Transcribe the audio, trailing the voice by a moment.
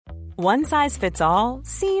One size fits all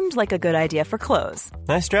seemed like a good idea for clothes.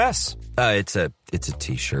 Nice dress. It's a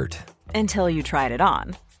t-shirt. Until you tried it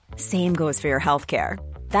on. Same goes for your healthcare.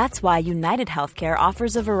 That's why United Healthcare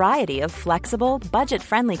offers a variety of flexible,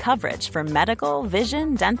 budget-friendly coverage for medical,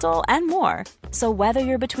 vision, dental, and more. So whether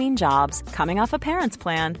you're between jobs, coming off a parent's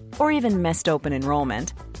plan, or even missed open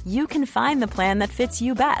enrollment, you can find the plan that fits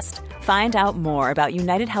you best. Find out more about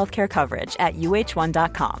United Healthcare coverage at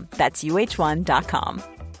uh1.com. That's uh1.com.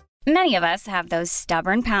 Many of us have those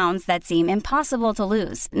stubborn pounds that seem impossible to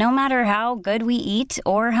lose, no matter how good we eat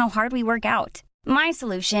or how hard we work out. My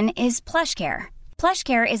solution is PlushCare.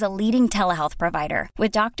 PlushCare is a leading telehealth provider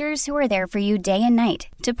with doctors who are there for you day and night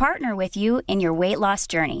to partner with you in your weight loss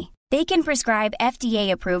journey. They can prescribe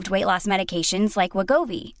FDA-approved weight loss medications like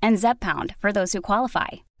Wegovy and Zepbound for those who qualify.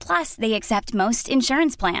 Plus, they accept most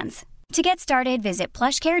insurance plans. To get started, visit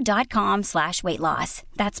plushcare.com/weightloss.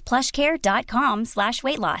 That's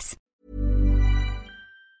plushcare.com/weightloss.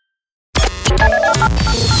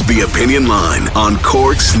 The Opinion Line on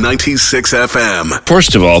Cork's 96 FM.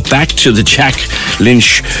 First of all, back to the Jack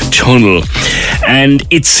Lynch Tunnel. And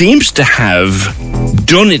it seems to have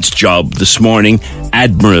done its job this morning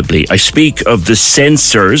admirably. I speak of the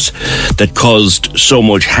sensors that caused so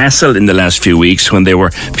much hassle in the last few weeks when they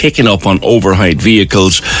were picking up on overheight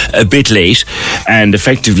vehicles a bit late and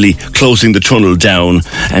effectively closing the tunnel down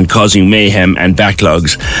and causing mayhem and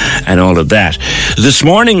backlogs and all of that. This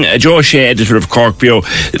morning, Joe Shea, editor of Cork Bio,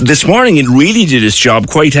 this morning it really did its job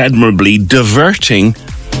quite admirably, diverting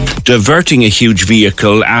a huge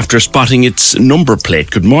vehicle after spotting its number plate.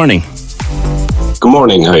 Good morning. Good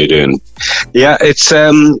morning. How you doing? Yeah, it's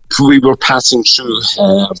we were passing through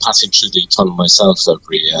the tunnel myself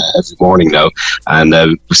every morning now, and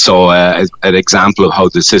we saw an example of how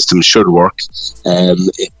the system should work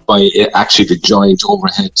by actually the giant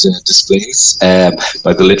overhead displays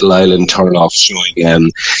by the little island turn off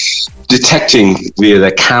showing. Detecting via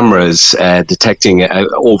the cameras, detecting an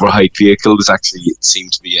overheight vehicle. Was actually, it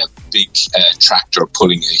seemed to be a big tractor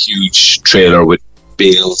pulling a huge trailer with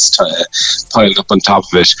bales piled up on top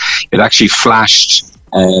of it. It actually flashed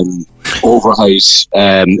overheight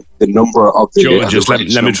the number of the... Joe, just let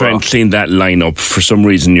me try and clean that line up. For some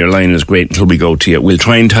reason your line is great until we go to you. We'll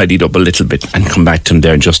try and tidy it up a little bit and come back to him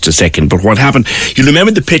there in just a second. But what happened, you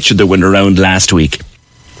remember the picture that went around last week,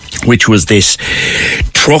 which was this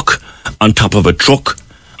truck on top of a truck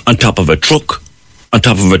on top of a truck on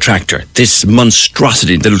top of a tractor. This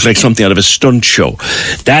monstrosity that looked like something out of a stunt show.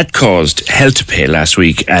 That caused hell to pay last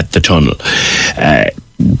week at the tunnel.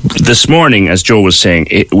 This morning, as Joe was saying,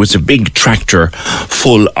 it was a big tractor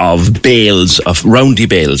full of bales, of roundy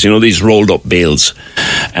bales, these rolled up bales.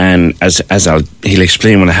 And he'll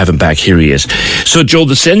explain when I have him back. Here he is. So, Joe,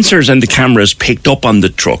 the sensors and the cameras picked up on the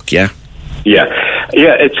truck, yeah? Yeah,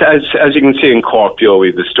 it's as you can see in Cork, we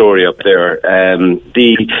have the story up there.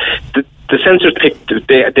 The sensors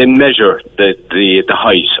they measure the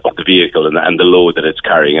height of the vehicle and the load that it's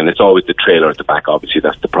carrying, and it's always the trailer at the back. Obviously,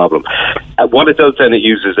 that's the problem. What it does then, it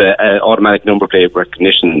uses an automatic number plate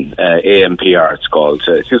recognition, ANPR it's called.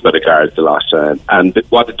 It's used by the guards a lot, and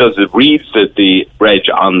what it does is it reads the reg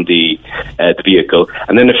on the vehicle,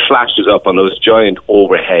 and then it flashes up on those giant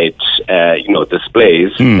overhead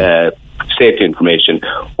displays. Safety information,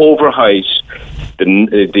 overheight,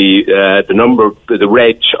 the number, the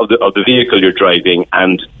reg of the vehicle you're driving,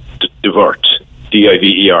 and divert,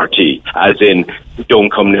 DIVERT, as in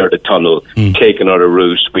don't come near the tunnel, take another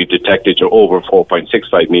route. We've detected you're over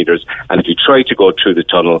 4.65 metres, and if you try to go through the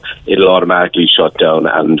tunnel, it'll automatically shut down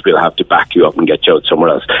and we'll have to back you up and get you out somewhere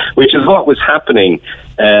else, which is what was happening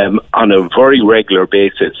on a very regular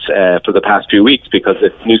basis for the past few weeks, because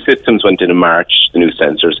the new systems went in March, the new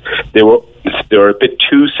sensors. They were a bit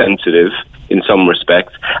too sensitive in some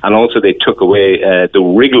respects, and also they took away the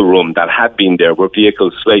wriggle room that had been there where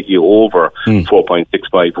vehicles slightly over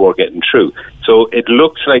 4.65 were getting through. So it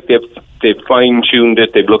looks like they've fine-tuned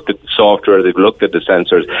it, they've looked at the software, they've looked at the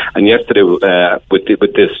sensors, and yesterday with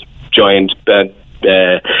this giant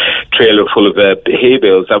trailer full of hay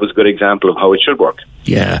bales, that was a good example of how it should work.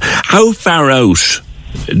 Yeah. How far out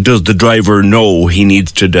does the driver know he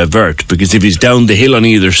needs to divert? Because if he's down the hill on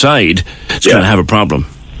either side, it's going to have a problem.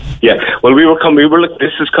 Yeah, well,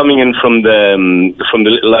 this is coming in from the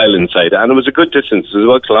Little Island side, and it was a good distance. It was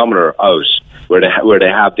about a kilometre out where they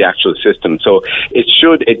have the actual system. So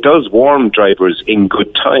it does warn drivers in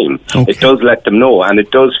good time. Okay. It does let them know, and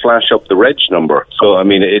it does flash up the reg number. So I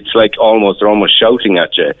mean, it's like they're almost shouting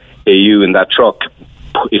at you, "Hey, you in that truck,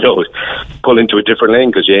 pull into a different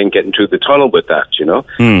lane because you ain't getting through the tunnel with that."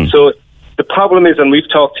 So the problem is, and we've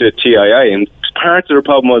talked to TII, and part of the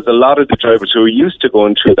problem was a lot of the drivers who were used to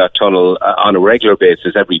going through that tunnel on a regular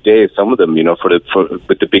basis every day, some of them,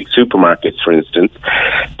 with the big supermarkets, for instance,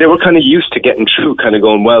 they were kind of used to getting through, kind of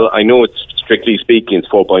going, well, I know it's strictly speaking, it's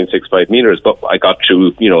 4.65 metres, but I got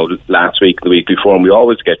through, last week, the week before, and we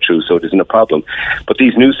always get through, so it isn't a problem. But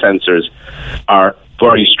these new sensors are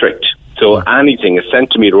very strict. So anything, a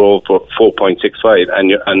centimetre over 4.65,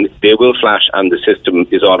 and they will flash, and the system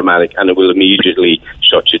is automatic, and it will immediately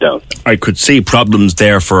shut you down. I could see problems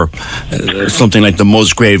there for something like the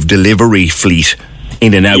Musgrave delivery fleet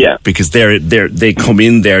in and out, because they come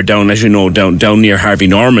in there down, as you know, down near Harvey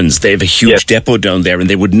Norman's. They have a huge depot down there, and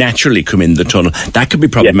they would naturally come in the tunnel. That could be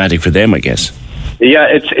problematic for them, I guess.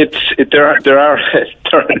 Yeah, there are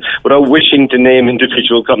without wishing to name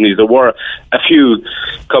individual companies, there were a few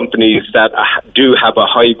companies that do have a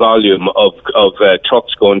high volume of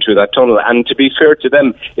trucks going through that tunnel, and to be fair to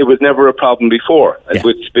them, it was never a problem before.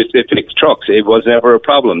 With specific trucks, it was never a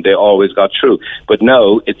problem. They always got through. But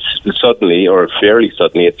now it's suddenly, or fairly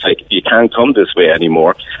suddenly, it's like you can't come this way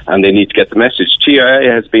anymore, and they need to get the message.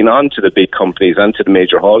 TIA has been on to the big companies and to the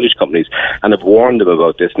major haulage companies and have warned them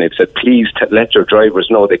about this, and they've said, please let your drivers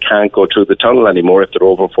know they can't go through the tunnel anymore if they're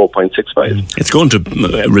over 4.65. It's going to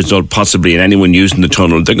result possibly in anyone using the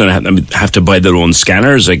tunnel, they're going to have to buy their own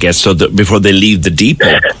scanners, I guess, so that before they leave the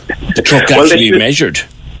depot, the truck actually measured.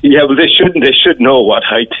 Yeah, well, they should know what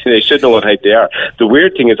height. They should know what height they are. The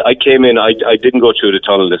weird thing is, I came in. I didn't go through the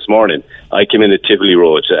tunnel this morning. I came in at Tivoli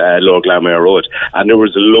Road, Lower Glanmire Road, and there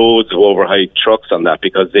was loads of overheight trucks on that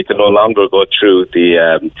because they can no longer go through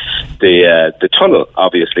the tunnel,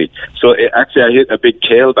 obviously. So actually, I hit a big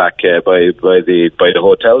tailback by the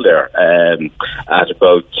hotel there at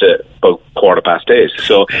about 8:15.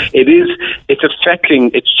 So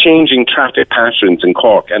it's changing traffic patterns in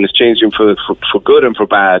Cork, and it's changing for good and for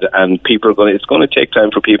bad. And it's going to take time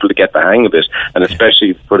for people to get the hang of it, and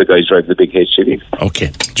especially for the guys driving the big HGVs. Okay,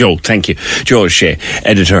 Joe, thank you. Joe O'Shea,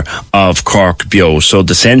 editor of Cork Bio. So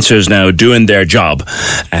the sensors now doing their job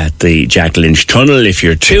at the Jack Lynch Tunnel. If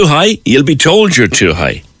you're too high, you'll be told you're too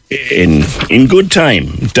high. In good time.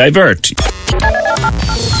 Divert.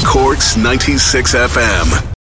 Cork's 96 FM.